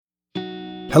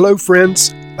Hello,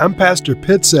 friends. I'm Pastor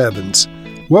Pitts Evans.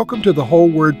 Welcome to the Whole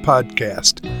Word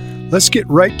Podcast. Let's get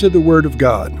right to the Word of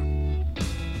God.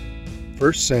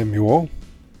 1 Samuel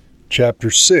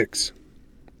chapter 6.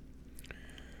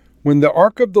 When the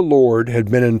ark of the Lord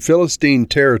had been in Philistine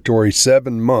territory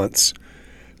 7 months,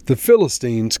 the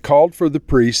Philistines called for the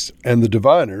priests and the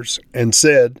diviners and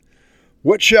said,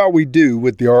 "What shall we do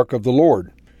with the ark of the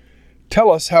Lord? Tell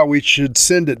us how we should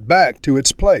send it back to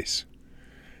its place."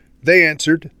 They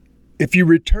answered, "If you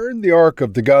return the ark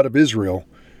of the God of Israel,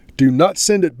 do not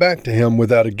send it back to him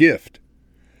without a gift.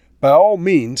 By all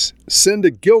means, send a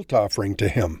guilt offering to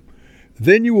him.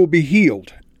 Then you will be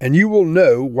healed, and you will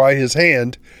know why his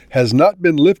hand has not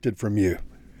been lifted from you."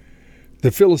 The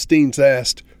Philistines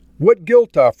asked, "What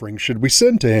guilt offering should we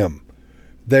send to him?"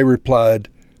 They replied,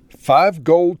 5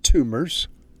 gold tumors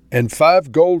and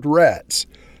 5 gold rats,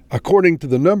 according to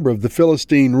the number of the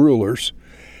Philistine rulers,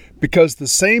 because the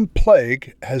same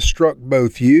plague has struck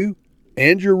both you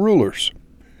and your rulers.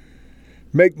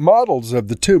 Make models of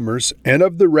the tumors and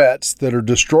of the rats that are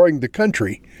destroying the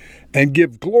country, and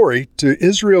give glory to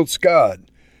Israel's God.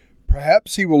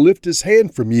 Perhaps he will lift his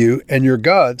hand from you and your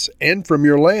gods and from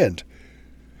your land.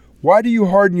 Why do you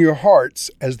harden your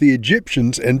hearts as the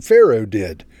Egyptians and Pharaoh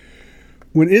did?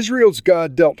 When Israel's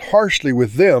God dealt harshly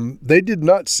with them, they did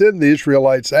not send the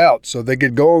Israelites out so they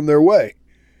could go on their way.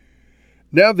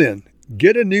 Now then,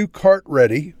 get a new cart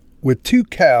ready with 2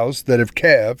 cows that have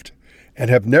calved and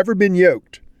have never been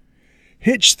yoked.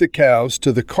 Hitch the cows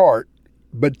to the cart,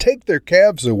 but take their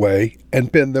calves away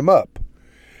and pin them up.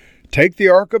 Take the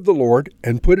ark of the Lord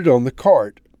and put it on the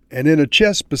cart, and in a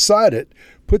chest beside it,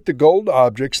 put the gold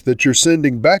objects that you're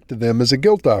sending back to them as a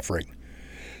guilt offering.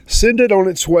 Send it on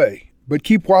its way, but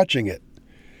keep watching it.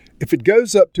 If it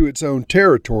goes up to its own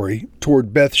territory,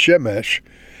 toward Beth Shemesh,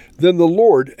 then the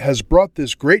Lord has brought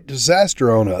this great disaster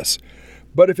on us.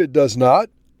 But if it does not,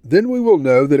 then we will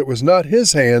know that it was not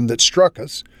his hand that struck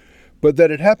us, but that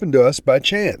it happened to us by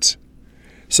chance."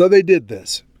 So they did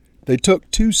this. They took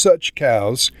 2 such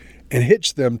cows and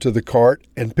hitched them to the cart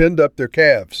and pinned up their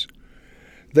calves.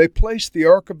 They placed the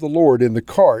ark of the Lord in the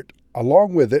cart,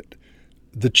 along with it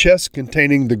the chest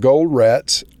containing the gold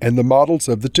rats and the models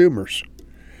of the tumors.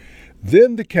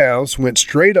 Then the cows went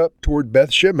straight up toward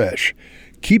Beth Shemesh,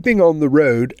 keeping on the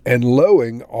road and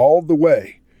lowing all the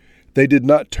way. They did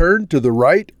not turn to the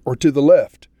right or to the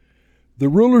left. The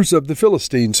rulers of the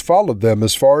Philistines followed them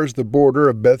as far as the border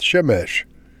of Beth Shemesh.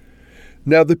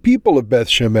 Now the people of Beth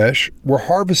Shemesh were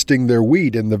harvesting their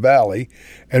wheat in the valley,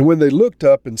 and when they looked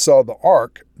up and saw the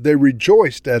ark, they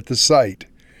rejoiced at the sight.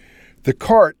 The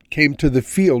cart came to the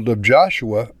field of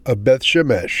Joshua of Beth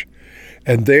Shemesh,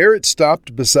 and there it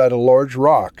stopped beside a large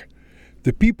rock.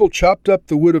 The people chopped up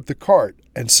the wood of the cart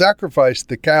and sacrificed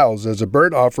the cows as a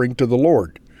burnt offering to the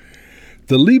Lord.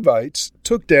 The Levites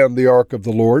took down the ark of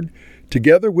the Lord,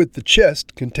 together with the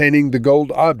chest containing the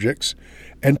gold objects,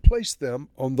 and placed them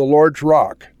on the large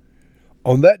rock.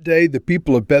 On that day the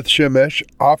people of Beth Shemesh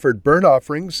offered burnt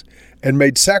offerings and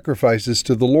made sacrifices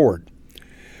to the Lord.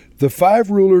 The 5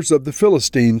 rulers of the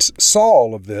Philistines saw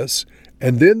all of this,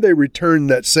 and then they returned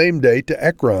that same day to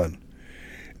Ekron.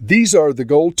 These are the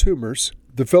gold tumors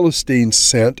the Philistines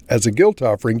sent as a guilt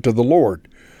offering to the Lord,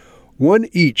 1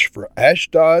 each for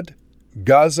Ashdod,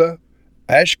 Gaza,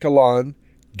 Ashkelon,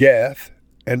 Gath,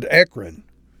 and Ekron.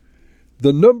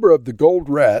 The number of the gold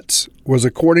rats was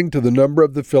according to the number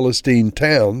of the Philistine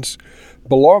towns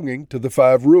belonging to the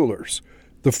 5 rulers,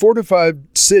 the fortified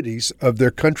cities of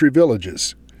their country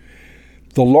villages.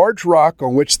 The large rock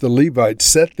on which the Levites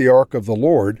set the ark of the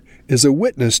Lord is a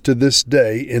witness to this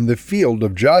day in the field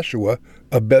of Joshua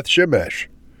of Beth Shemesh.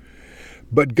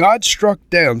 But God struck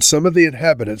down some of the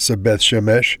inhabitants of Beth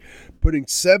Shemesh, putting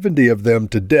 70 of them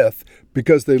to death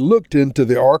because they looked into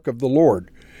the ark of the Lord.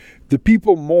 The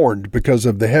people mourned because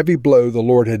of the heavy blow the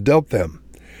Lord had dealt them.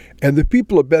 And the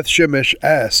people of Beth Shemesh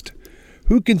asked,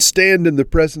 "Who can stand in the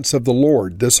presence of the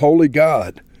Lord, this holy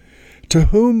God? To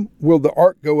whom will the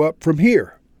ark go up from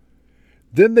here?"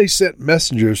 Then they sent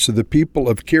messengers to the people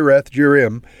of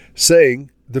Kiriath-Jearim,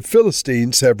 saying, "The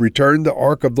Philistines have returned the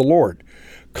ark of the Lord.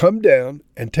 Come down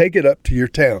and take it up to your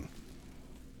town."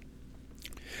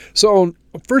 So on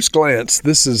first glance,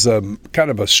 this is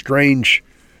kind of a strange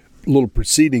little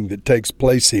proceeding that takes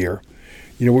place here.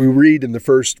 We read in the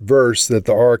first verse that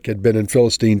the ark had been in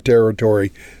Philistine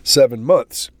territory 7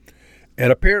 months.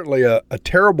 And apparently a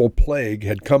terrible plague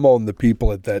had come on the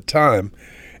people at that time.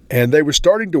 And they were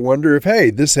starting to wonder if, hey,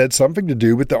 this had something to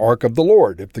do with the ark of the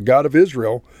Lord, if the God of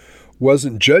Israel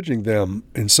wasn't judging them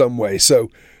in some way. So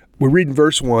we read in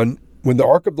verse 1, When the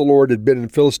ark of the Lord had been in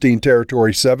Philistine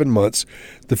territory 7 months,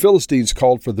 the Philistines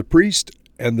called for the priest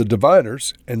and the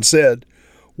diviners and said,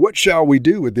 "What shall we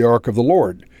do with the ark of the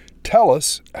Lord? Tell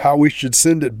us how we should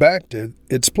send it back to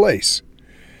its place."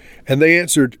 And they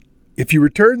answered, "If you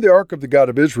return the ark of the God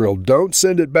of Israel, don't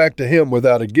send it back to him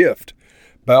without a gift.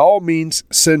 By all means,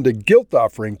 send a guilt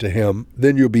offering to him,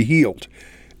 then you'll be healed,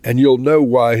 and you'll know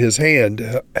why his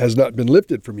hand has not been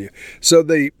lifted from you." So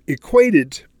they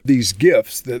equated these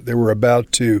gifts that they were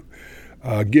about to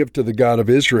give to the God of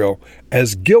Israel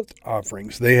as guilt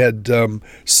offerings. They had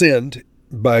sinned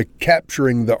by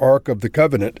capturing the Ark of the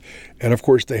Covenant, and of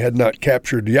course they had not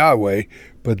captured Yahweh,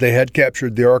 but they had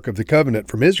captured the Ark of the Covenant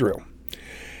from Israel.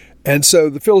 And so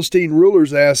the Philistine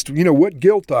rulers asked, what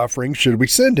guilt offering should we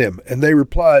send him? And they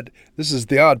replied, this is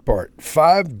the odd part,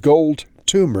 5 gold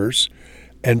tumors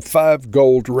and 5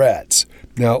 gold rats.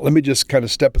 Now, let me just kind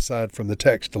of step aside from the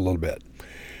text a little bit.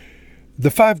 The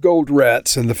 5 gold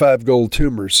rats and the 5 gold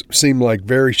tumors seem like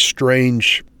very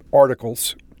strange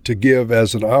articles to give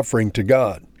as an offering to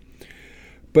God.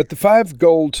 But the 5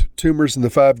 gold tumors and the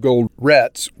 5 gold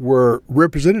rats were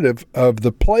representative of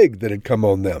the plague that had come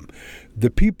on them. The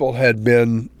people had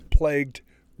been plagued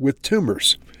with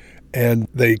tumors, and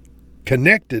they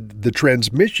connected the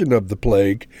transmission of the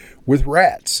plague with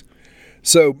rats.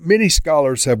 So many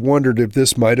scholars have wondered if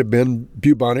this might have been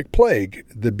bubonic plague.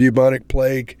 The bubonic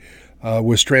plague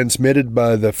was transmitted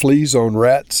by the fleas on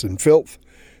rats and filth,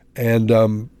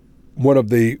 and one of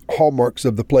the hallmarks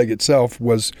of the plague itself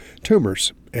was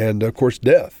tumors and, of course,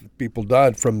 death. People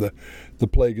died from the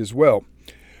plague as well.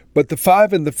 But the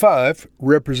 5 and the 5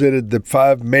 represented the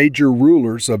 5 major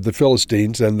rulers of the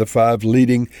Philistines and the 5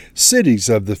 leading cities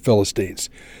of the Philistines.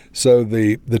 So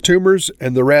the tumors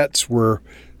and the rats were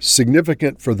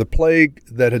significant for the plague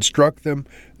that had struck them.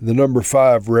 The number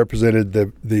 5 represented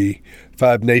the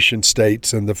 5 nation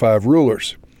states and the 5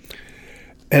 rulers.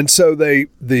 And so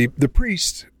the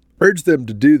priests urged them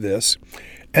to do this,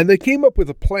 and they came up with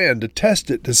a plan to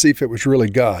test it to see if it was really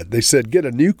God. They said, get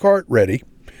a new cart ready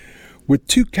with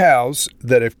 2 cows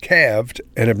that have calved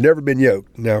and have never been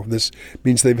yoked. Now, this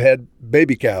means they've had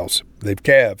baby cows. They've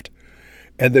calved,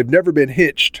 and they've never been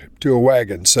hitched to a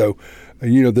wagon. So,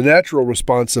 the natural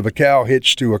response of a cow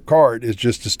hitched to a cart is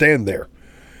just to stand there.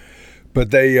 But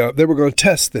they were going to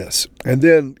test this. And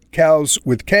then cows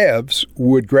with calves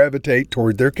would gravitate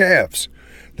toward their calves.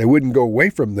 They wouldn't go away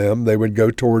from them. They would go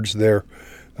towards their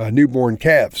newborn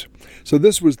calves. So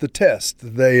this was the test.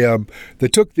 They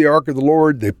took the Ark of the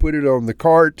Lord. They put it on the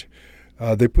cart.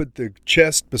 They put the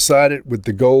chest beside it with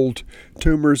the gold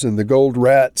tumors and the gold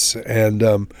rats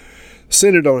and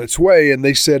sent it on its way. And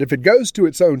they said, if it goes to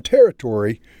its own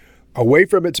territory, away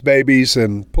from its babies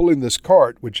and pulling this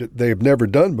cart, which they have never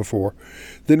done before,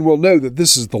 then we'll know that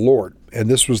this is the Lord, and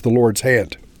this was the Lord's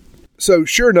hand. So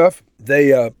sure enough,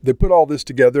 they put all this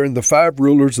together, and the 5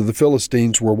 rulers of the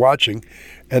Philistines were watching,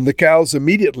 and the cows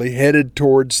immediately headed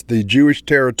towards the Jewish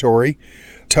territory,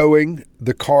 towing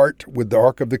the cart with the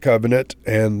Ark of the Covenant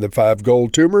and the 5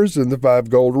 gold tumors and the 5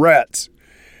 gold rats.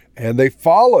 And they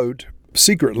followed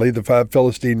secretly, the 5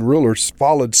 Philistine rulers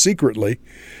followed secretly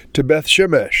to Beth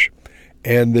Shemesh.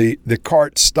 And the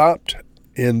cart stopped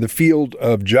in the field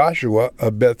of Joshua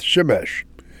of Beth Shemesh.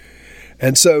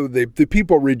 And so the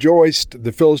people rejoiced.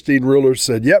 The Philistine rulers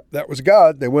said, yep, that was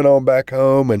God. They went on back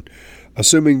home, and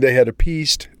assuming they had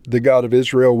appeased the God of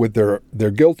Israel with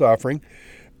their guilt offering,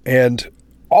 and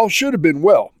all should have been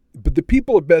well. But the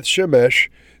people of Beth Shemesh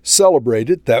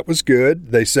celebrated. That was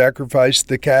good. They sacrificed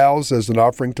the cows as an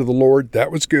offering to the Lord.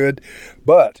 That was good.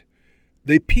 But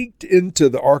they peeked into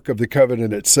the Ark of the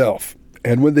Covenant itself.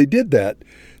 And when they did that,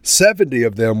 70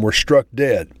 of them were struck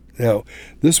dead. Now,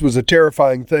 this was a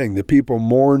terrifying thing. The people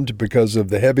mourned because of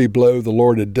the heavy blow the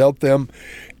Lord had dealt them,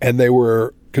 and they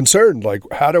were concerned, like,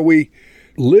 how do we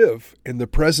live in the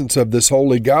presence of this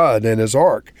holy God and his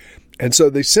ark? And so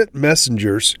they sent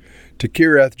messengers to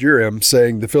Kiriath-Jearim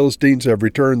saying, the Philistines have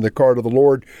returned the cart of the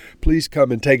Lord. Please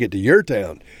come and take it to your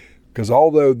town. Because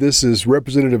although this is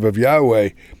representative of Yahweh,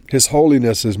 his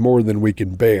holiness is more than we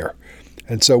can bear.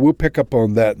 And so we'll pick up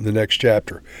on that in the next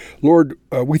chapter. Lord,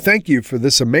 we thank you for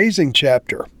this amazing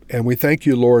chapter. And we thank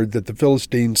you, Lord, that the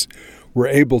Philistines were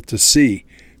able to see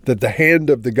that the hand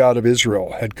of the God of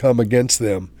Israel had come against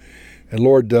them. And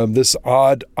Lord, this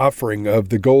odd offering of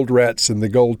the gold rats and the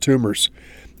gold tumors,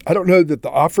 I don't know that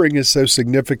the offering is so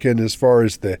significant as far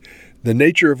as the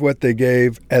nature of what they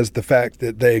gave as the fact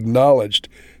that they acknowledged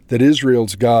that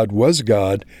Israel's God was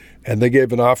God, and they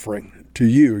gave an offering to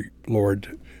you,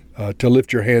 Lord, to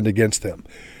lift your hand against them.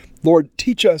 Lord,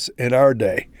 teach us in our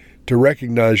day to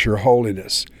recognize your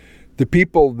holiness. The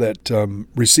people that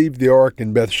received the ark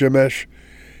in Beth Shemesh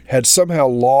had somehow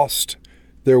lost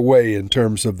their way in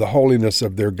terms of the holiness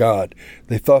of their God.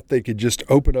 They thought they could just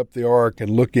open up the ark and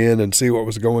look in and see what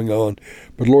was going on.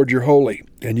 But Lord, you're holy,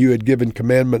 and you had given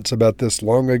commandments about this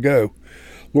long ago.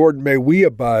 Lord, may we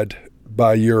abide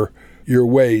by your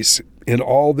ways in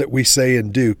all that we say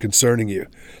and do concerning you.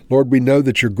 Lord, we know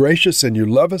that you're gracious and you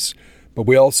love us, but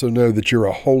we also know that you're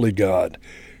a holy God.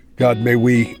 God, may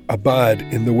we abide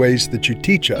in the ways that you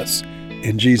teach us.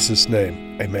 In Jesus'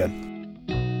 name, amen.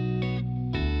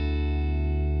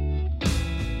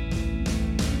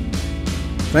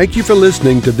 Thank you for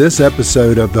listening to this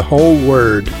episode of The Whole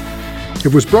Word.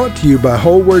 It was brought to you by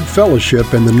Whole Word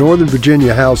Fellowship and the Northern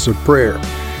Virginia House of Prayer.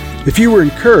 If you were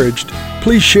encouraged,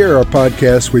 please share our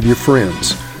podcast with your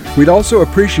friends. We'd also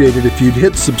appreciate it if you'd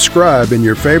hit subscribe in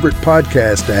your favorite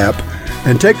podcast app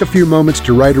and take a few moments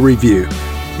to write a review.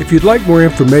 If you'd like more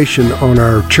information on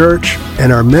our church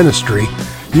and our ministry,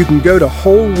 you can go to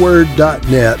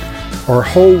wholeword.net or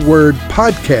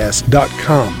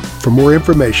wholewordpodcast.com for more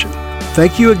information.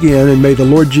 Thank you again, and may the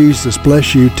Lord Jesus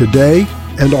bless you today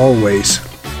and always.